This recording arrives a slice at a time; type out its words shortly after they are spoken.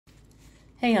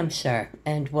Hey, I'm Shar,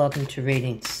 and welcome to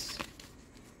Readings.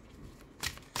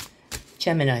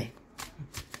 Gemini.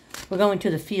 We're going to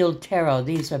the Field Tarot.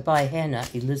 These are by Hannah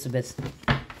Elizabeth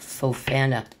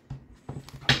Fofana.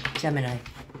 Gemini.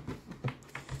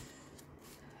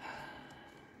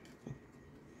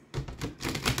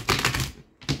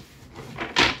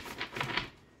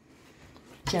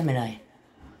 Gemini.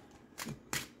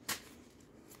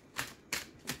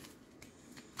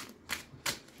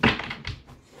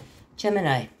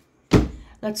 Gemini.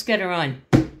 Let's get her on.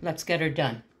 Let's get her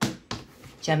done.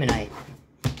 Gemini.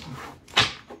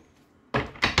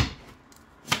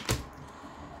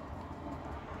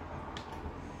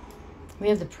 We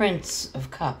have the Prince of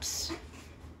Cups.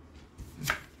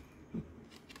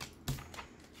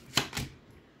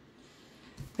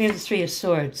 We have the Three of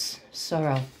Swords,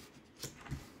 sorrow.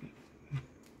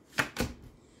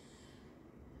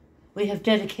 We have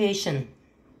dedication,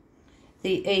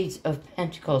 the Eight of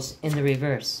Pentacles in the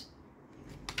reverse.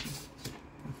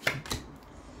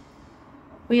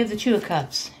 We have the Two of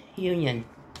Cups, union.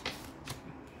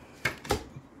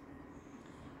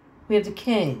 We have the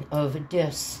King of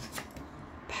Discs,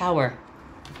 power.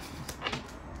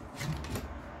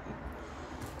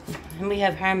 And we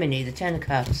have harmony, the Ten of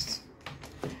Cups.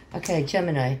 Okay,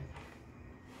 Gemini.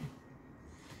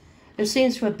 There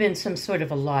seems to have been some sort of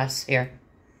a loss here.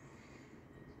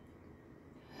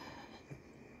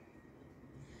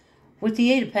 With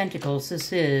the Eight of Pentacles,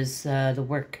 this is the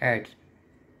work card.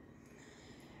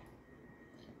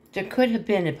 There could have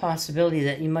been a possibility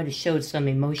that you might have showed some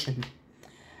emotion.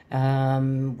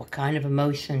 What kind of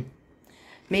emotion?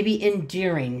 Maybe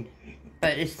endearing.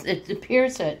 But it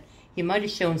appears that you might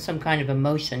have shown some kind of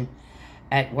emotion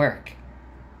at work.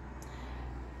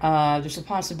 There's a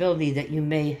possibility that you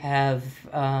may have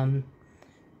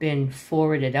been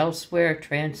forwarded elsewhere,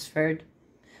 transferred.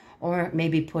 Or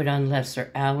maybe put on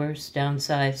lesser hours,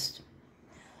 downsized.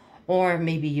 Or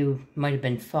maybe you might have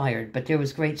been fired, but there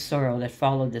was great sorrow that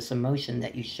followed this emotion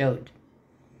that you showed.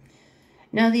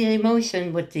 Now the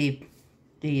emotion with the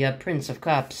Prince of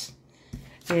Cups,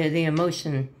 the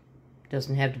emotion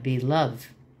doesn't have to be love.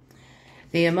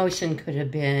 The emotion could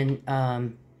have been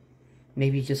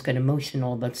maybe you just got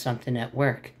emotional about something at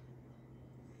work,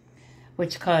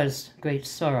 which caused great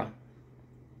sorrow.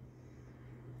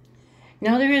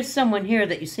 Now, there is someone here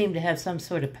that you seem to have some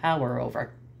sort of power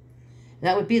over. And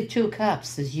that would be the Two of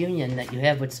Cups, this union that you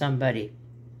have with somebody.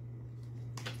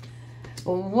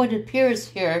 Well, what appears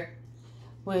here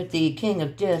with the King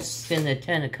of Discs and the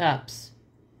Ten of Cups.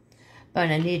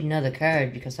 But I need another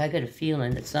card because I got a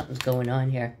feeling that something's going on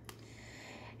here.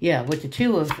 Yeah, with the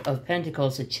Two of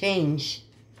Pentacles, a change.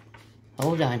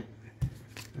 Hold on.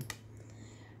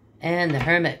 And the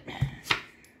Hermit.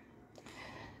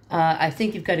 I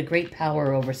think you've got a great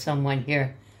power over someone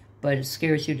here, but it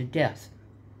scares you to death.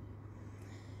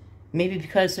 Maybe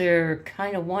because they're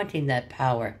kind of wanting that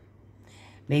power.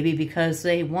 Maybe because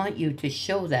they want you to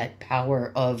show that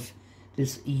power of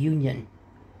this union.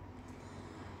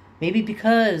 Maybe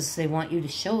because they want you to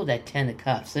show that Ten of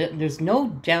Cups. There's no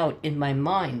doubt in my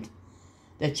mind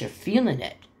that you're feeling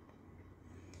it.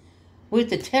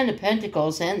 With the Ten of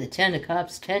Pentacles and the Ten of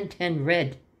Cups, 10-10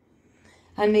 red.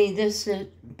 I mean,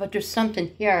 but there's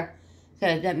something here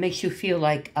that makes you feel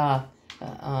like a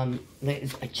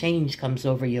change comes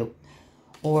over you.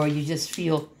 Or you just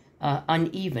feel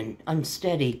uneven,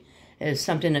 unsteady. It's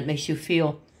something that makes you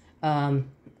feel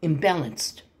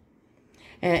imbalanced.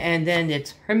 And then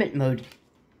it's Hermit mode.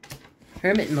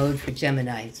 Hermit mode for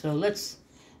Gemini. So let's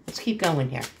keep going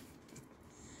here.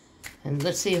 And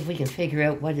let's see if we can figure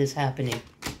out what is happening.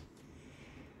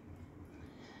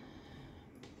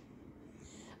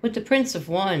 With the Prince of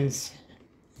Wands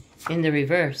in the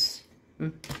reverse.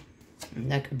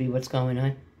 That could be what's going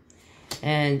on.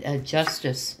 And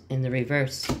Justice in the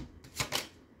reverse.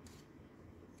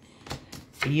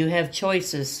 You have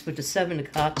choices with the Seven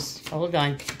of Cups. Hold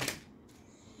on.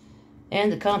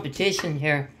 And the competition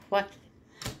here. What?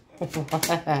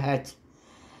 What?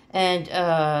 And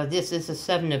this is a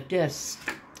Seven of Discs.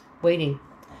 Waiting.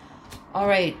 All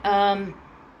right.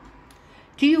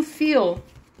 Do you feel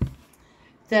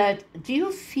that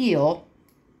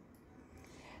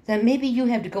maybe you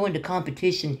have to go into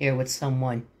competition here with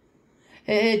someone?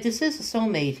 This is a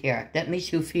soulmate here. That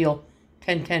makes you feel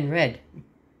 10-10 red.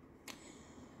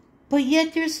 But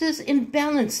yet there's this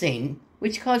imbalancing,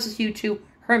 which causes you to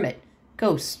hermit,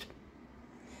 ghost.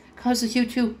 Causes you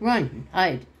to run,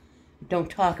 hide. Don't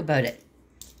talk about it.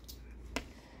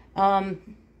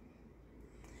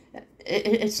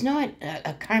 It's not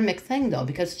a karmic thing, though,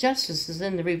 because justice is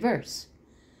in the reverse.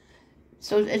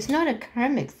 So it's not a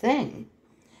karmic thing.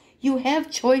 You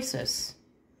have choices.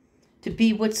 to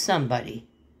be with somebody.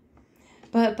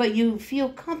 But you feel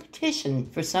competition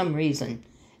for some reason.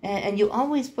 And you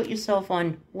always put yourself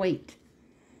on wait.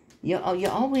 You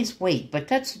always wait, but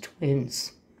that's the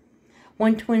twins.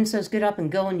 One twin says get up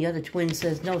and go, and the other twin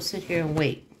says no, sit here and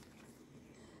wait.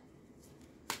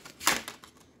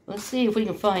 Let's see if we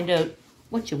can find out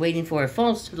what you're waiting for. It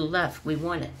falls to the left, we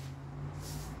want it.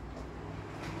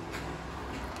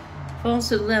 Falls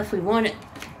to the left, we want it.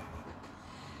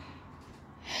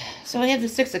 So I have the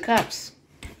Six of Cups,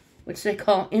 which they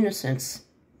call innocence.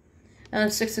 The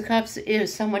Six of Cups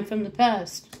is someone from the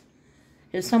past.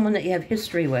 It's someone that you have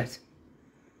history with.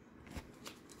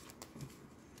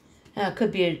 It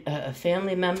could be a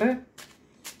family member,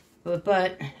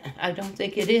 but I don't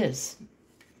think it is.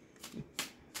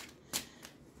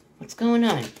 What's going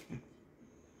on?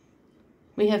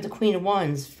 We have the Queen of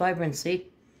Wands, vibrancy.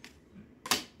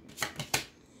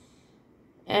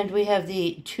 And we have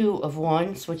the Two of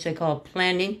Wands, which I call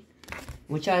planning,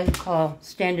 which I call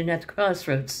standing at the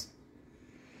crossroads.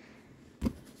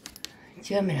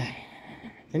 Gemini,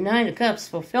 the Nine of Cups,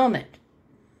 fulfillment.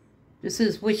 This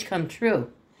is wish come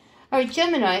true. All right,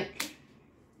 Gemini,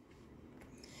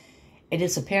 it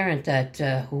is apparent that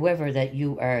whoever that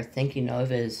you are thinking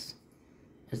of is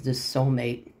this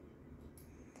soulmate,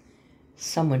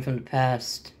 someone from the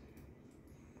past.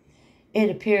 It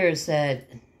appears that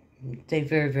they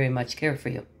very, very much care for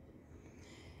you.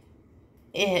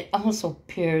 It also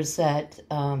appears that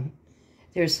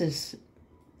there's this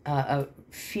a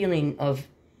feeling of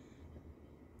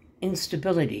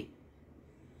instability,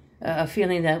 a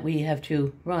feeling that we have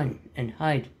to run and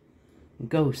hide,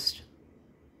 ghost.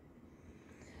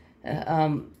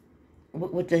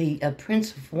 With the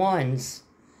Prince of Wands,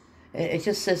 it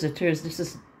just says that this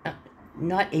is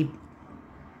not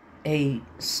a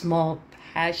small,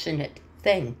 passionate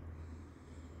thing.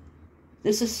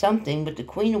 This is something with the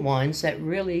Queen of Wands that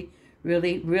really,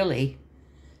 really, really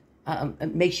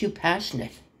makes you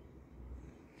passionate.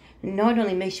 Not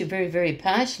only makes you very, very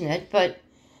passionate, but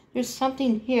there's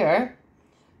something here,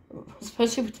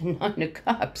 especially with the Nine of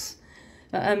Cups.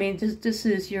 I mean, this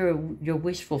is your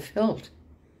wish fulfilled.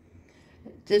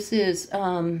 This is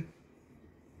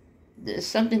there's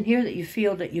something here that you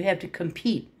feel that you have to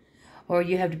compete, or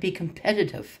you have to be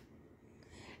competitive.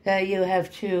 That you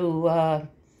have to.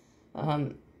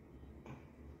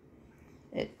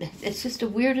 It's just the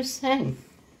weirdest thing.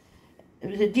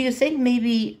 Do you think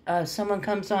maybe someone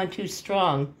comes on too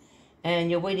strong and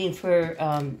you're waiting for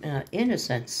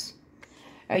innocence?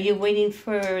 Are you waiting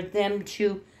for them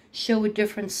to show a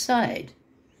different side?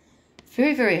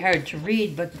 Very, very hard to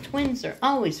read, but the twins are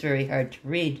always very hard to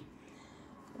read.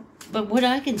 But what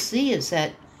I can see is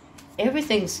that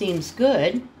everything seems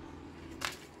good,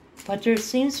 but there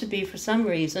seems to be, for some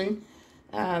reason,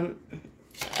 a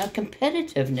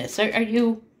competitiveness. Are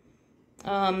you,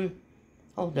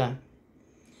 hold on.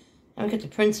 I'll get the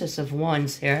Princess of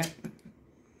Wands here,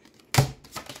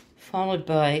 followed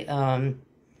by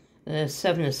the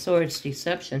Seven of Swords,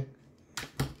 deception,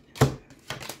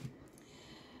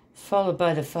 followed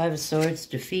by the Five of Swords,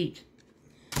 defeat,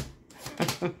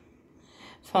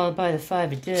 followed by the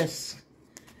Five of Discs,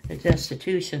 the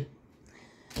destitution,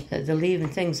 the leaving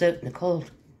things out in the cold.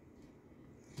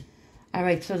 All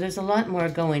right, so there's a lot more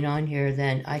going on here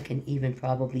than I can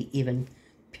probably even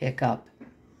pick up.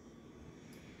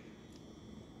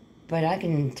 But I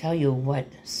can tell you what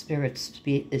Spirit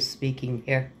is speaking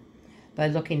here by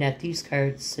looking at these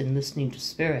cards and listening to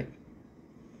Spirit.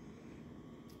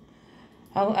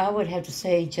 I would have to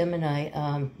say, Gemini,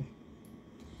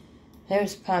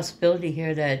 there's a possibility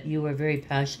here that you are very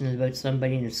passionate about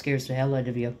somebody and it scares the hell out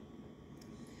of you.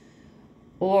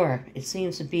 Or it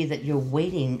seems to be that you're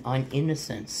waiting on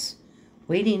innocence.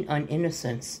 Waiting on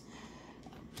innocence.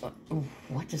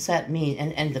 What does that mean?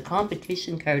 And the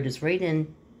competition card is right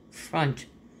in front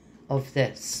of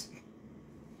this.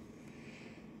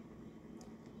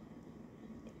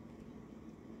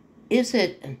 Is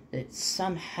it that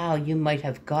somehow you might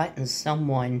have gotten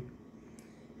someone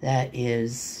that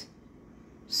is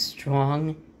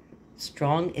strong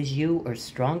as you or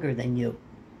stronger than you?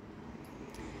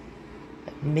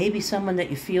 Maybe someone that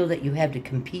you feel that you have to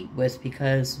compete with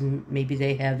because maybe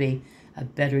they have a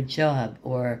better job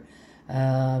or,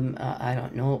 I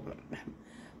don't know,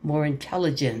 more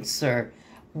intelligence or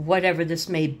whatever this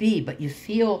may be. But you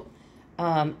feel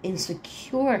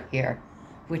insecure here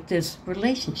with this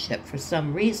relationship for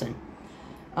some reason.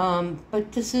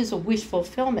 But this is a wish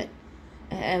fulfillment.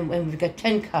 And we've got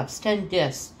 10 cups, 10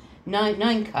 discs,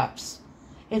 9 cups.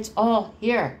 It's all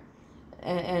here.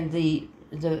 And the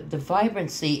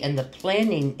vibrancy and the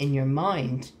planning in your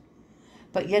mind.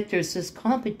 But yet there's this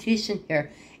competition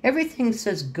here. Everything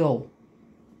says go.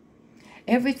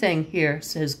 Everything here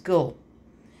says go.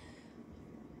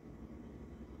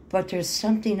 But there's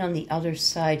something on the other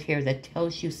side here that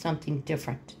tells you something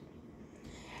different.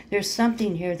 There's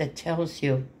something here that tells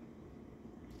you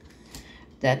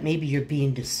that maybe you're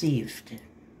being deceived.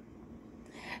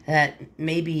 That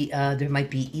maybe there might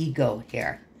be ego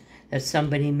here. That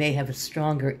somebody may have a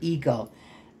stronger ego.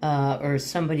 Or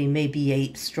somebody may be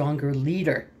a stronger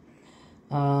leader.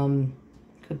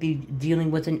 Could be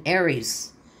dealing with an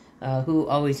Aries who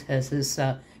always has this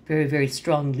very, very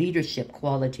strong leadership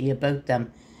quality about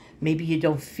them. Maybe you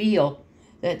don't feel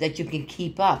that you can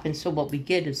keep up. And so what we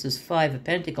get is this Five of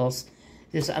Pentacles.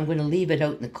 This, I'm going to leave it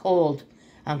out in the cold.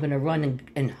 I'm going to run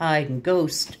and hide and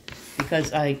ghost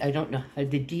because I don't know how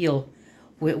to deal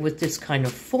with this kind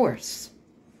of force.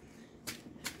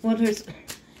 Well,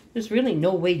 there's really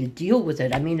no way to deal with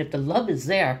it. I mean, if the love is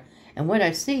there, and what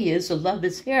I see is the love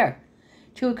is here.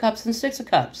 Two of Cups and Six of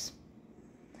Cups.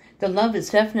 The love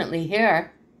is definitely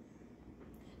here.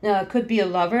 Now, it could be a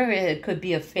lover. It could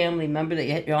be a family member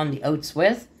that you're on the outs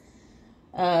with.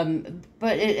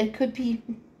 But it could be,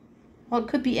 well, it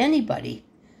could be anybody.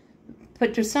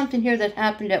 But there's something here that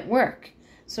happened at work.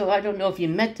 So I don't know if you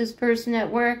met this person at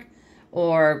work,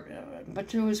 but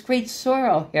there was great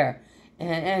sorrow here.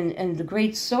 And the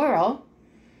great sorrow,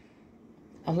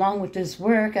 along with this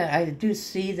work, I do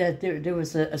see that there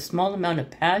was a small amount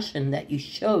of passion that you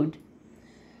showed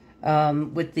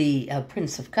with the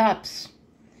Prince of Cups.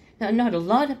 Now, not a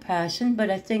lot of passion,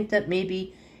 but I think that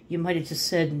maybe you might have just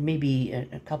said maybe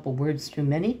a couple words too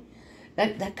many.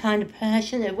 That kind of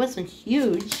passion, it wasn't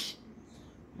huge.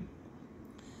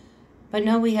 But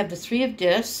now we have the Three of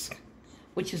Discs,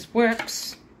 which is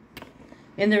works,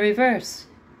 in the reverse.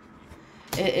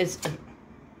 It's,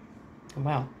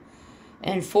 wow.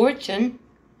 And Fortune,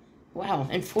 wow,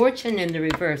 and Fortune in the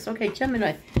reverse. Okay,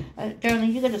 Gemini,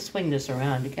 darling, you got to swing this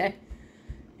around, okay?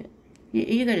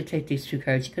 You got to take these two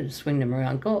cards. You got to swing them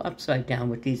around. Go upside down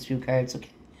with these two cards, okay?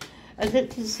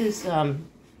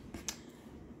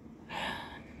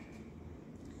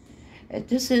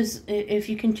 This is if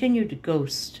you continue to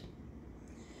ghost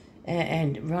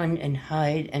and run and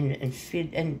hide and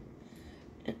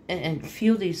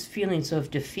feel these feelings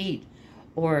of defeat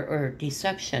or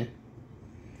deception,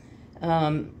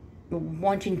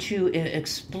 wanting to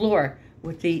explore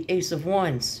with the Ace of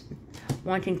Wands,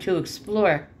 wanting to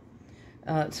explore.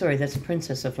 Sorry, that's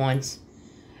Princess of Wands.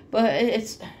 But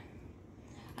it's,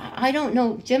 I don't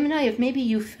know, Gemini, if maybe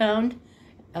you found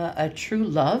a true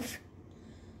love,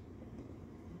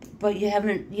 but you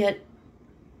haven't yet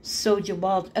sowed your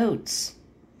wild oats.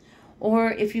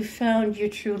 Or if you found your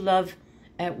true love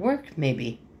at work,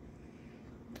 maybe.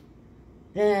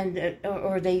 Then,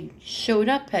 or they showed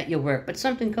up at your work, but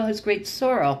something caused great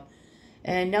sorrow.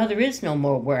 And now there is no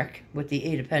more work with the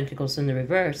Eight of Pentacles in the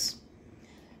reverse.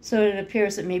 So it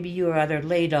appears that maybe you were either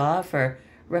laid off or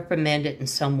reprimanded in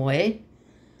some way,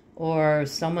 or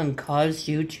someone caused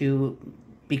you to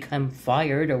become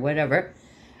fired or whatever.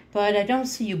 But I don't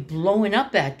see you blowing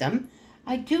up at them.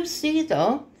 I do see,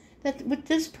 though, that with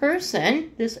this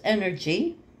person, this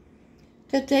energy,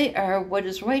 that they are what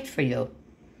is right for you.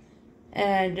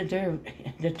 And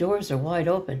the doors are wide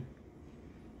open.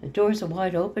 The doors are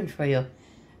wide open for you.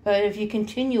 But if you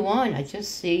continue on, I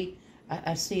just see,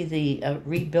 I see the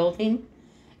rebuilding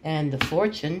and the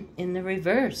fortune in the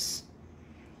reverse.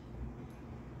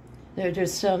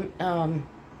 There's some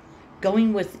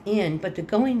going within, but the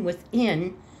going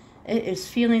within is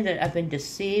feeling that I've been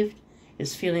deceived,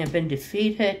 is feeling I've been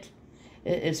defeated,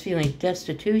 is feeling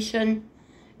destitution,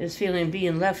 is feeling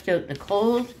being left out in the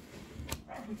cold.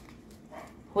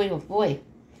 Boy, oh boy,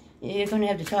 you're going to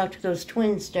have to talk to those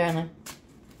twins, darling.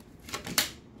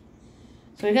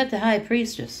 So we got the High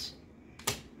Priestess.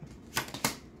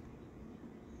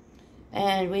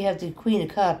 And we have the Queen of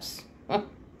Cups. Oh,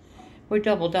 we're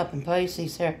doubled up in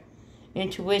Pisces here.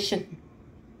 Intuition.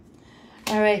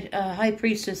 All right, High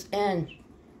Priestess and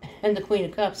the Queen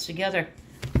of Cups together.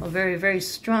 A very, very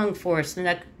strong force, and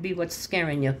that could be what's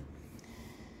scaring you.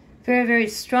 Very, very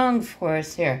strong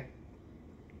force here.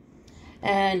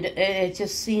 And it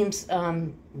just seems,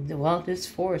 well, this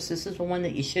force, this is the one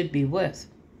that you should be with.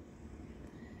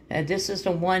 And this is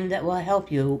the one that will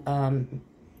help you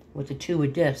with the Two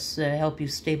of Discs, help you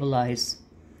stabilize.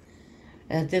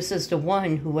 And this is the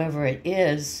one, whoever it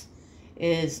is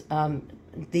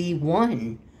the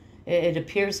one. It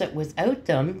appears that without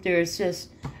them, there's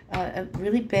just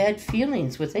really bad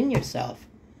feelings within yourself.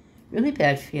 Really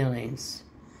bad feelings.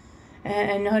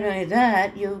 And not only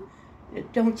that, you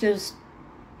don't just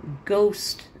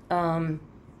ghost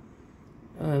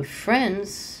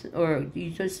friends, or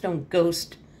you just don't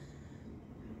ghost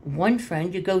one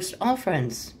friend, you ghost all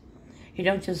friends. You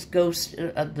don't just ghost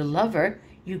the lover,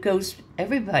 you ghost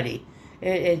everybody.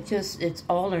 It's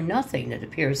all or nothing, it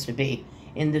appears to be.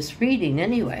 In this reading,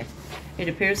 anyway. It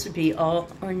appears to be all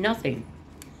or nothing.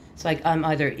 It's like I'm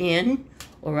either in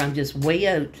or I'm just way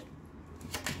out.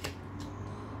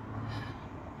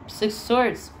 Six of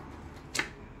Swords.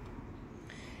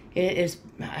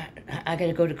 I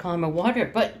gotta go to calmer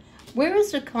water. But where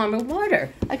is the calmer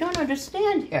water? I don't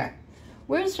understand here.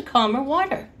 Where's the calmer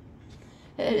water?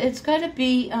 It's gotta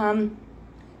be,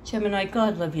 Gemini,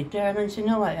 God love you, darlings. You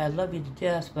know I love you to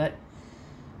death, but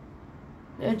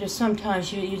there's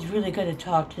sometimes you really got to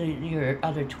talk to your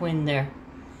other twin there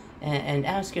and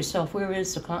ask yourself, where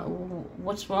is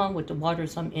what's wrong with the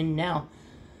waters I'm in now?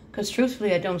 Because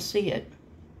truthfully, I don't see it.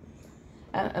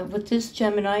 With this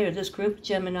Gemini or this group of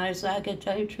Geminis, I can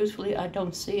tell you truthfully, I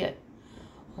don't see it.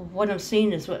 What I'm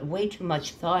seeing is way too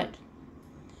much thought.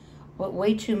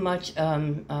 Way too much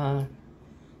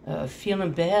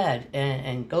feeling bad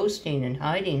and ghosting and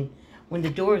hiding when the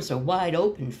doors are wide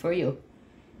open for you.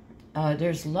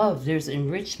 There's love, there's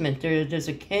enrichment, there's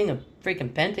a king of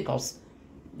freaking pentacles,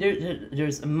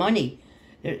 there's money,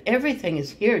 everything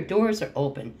is here, doors are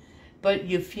open, but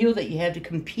you feel that you have to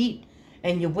compete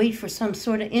and you wait for some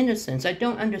sort of innocence. I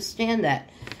don't understand that.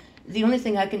 The only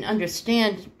thing I can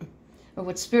understand, or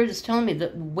what Spirit is telling me,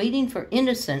 that waiting for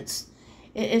innocence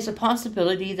is a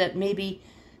possibility that maybe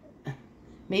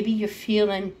you're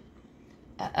feeling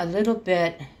a little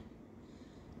bit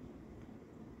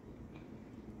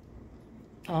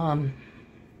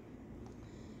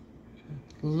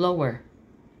lower.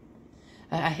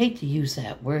 I hate to use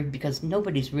that word because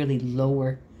nobody's really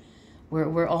lower.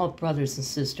 We're all brothers and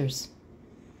sisters.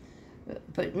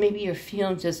 But maybe you're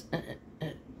feeling just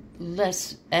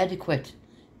less adequate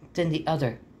than the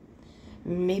other.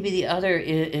 Maybe the other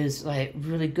is like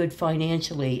really good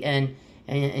financially and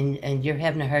you're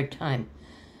having a hard time.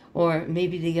 Or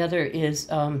maybe the other is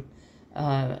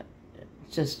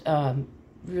just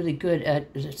really good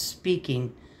at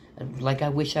speaking, like I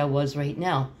wish I was right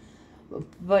now.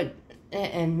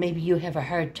 And maybe you have a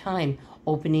hard time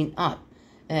opening up,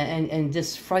 and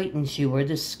this frightens you, or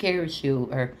this scares you,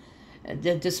 or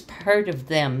this part of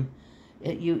them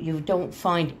you don't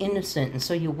find innocent, and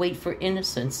so you wait for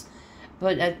innocence.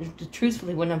 But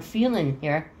truthfully, what I'm feeling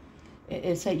here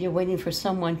is that you're waiting for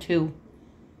someone to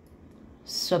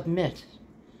submit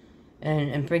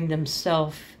and bring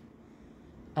themselves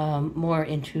more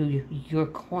into your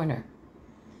corner.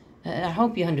 I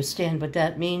hope you understand what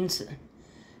that means.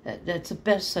 That's the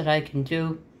best that I can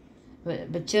do.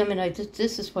 But Gemini,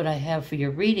 this is what I have for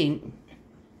your reading.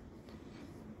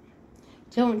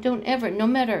 Don't ever, no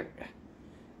matter,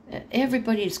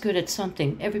 everybody's good at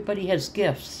something. Everybody has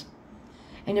gifts.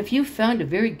 And if you found a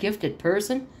very gifted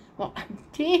person, well,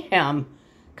 damn,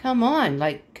 come on,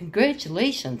 like,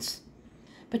 congratulations.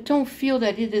 But don't feel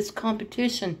that it is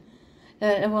competition.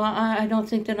 Well, I don't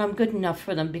think that I'm good enough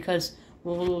for them because,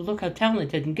 well, look how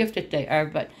talented and gifted they are.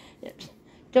 But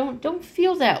don't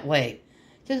feel that way.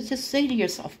 Just say to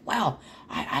yourself, wow,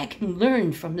 I can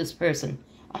learn from this person.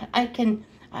 I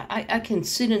can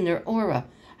sit in their aura.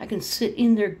 I can sit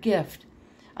in their gift.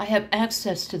 I have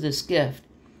access to this gift.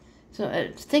 So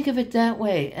think of it that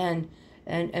way and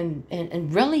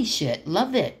relish it,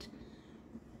 love it.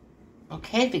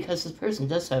 Okay, because this person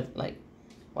does have, like,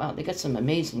 wow, they got some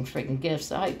amazing freaking gifts.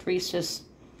 The High Priestess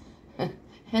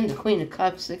and the Queen of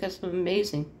Cups, they got some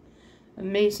amazing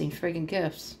freaking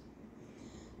gifts.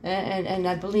 And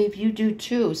I believe you do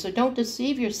too. So don't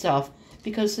deceive yourself,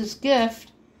 because this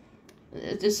gift,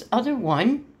 this other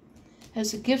one,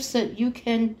 has the gifts that you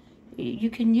can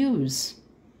use,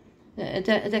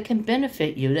 that can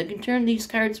benefit you, that can turn these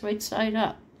cards right side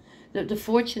up. The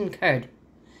Fortune card,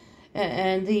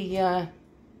 and the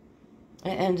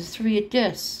Three of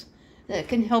Discs, that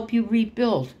can help you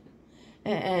rebuild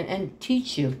and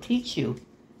teach you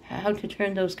how to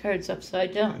turn those cards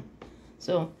upside down.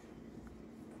 So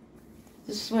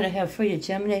this is what I have for you,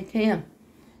 Gemini. Damn,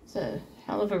 it's a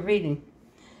hell of a reading.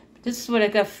 But this is what I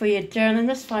got for you, darling.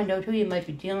 Let's find out who you might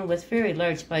be dealing with. Very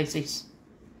large Pisces.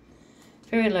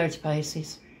 Very large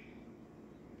Pisces.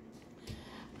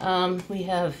 We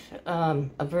have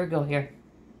a Virgo here.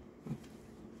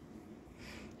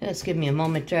 Just give me a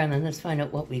moment, darling. Let's find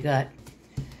out what we got.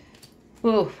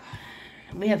 Whoa.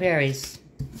 We have Aries.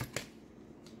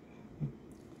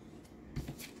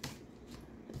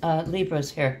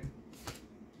 Libra's here.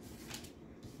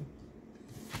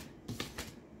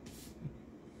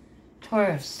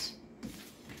 Taurus.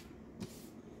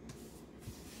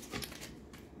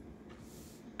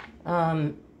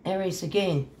 Aries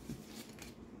again.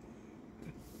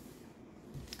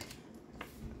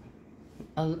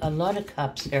 a lot of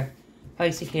cups here.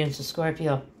 Pisces, Cancer,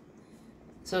 Scorpio.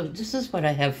 So this is what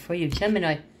I have for you,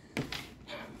 Gemini.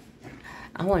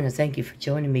 I want to thank you for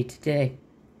joining me today.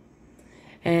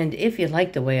 And if you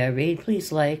like the way I read,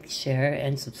 please like, share,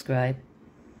 and subscribe.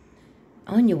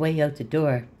 On your way out the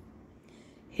door,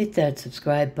 hit that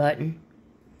subscribe button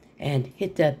and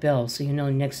hit that bell so you know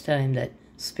next time that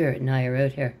Spirit and I are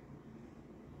out here.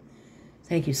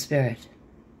 Thank you, Spirit.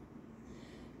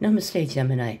 Namaste,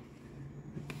 Gemini.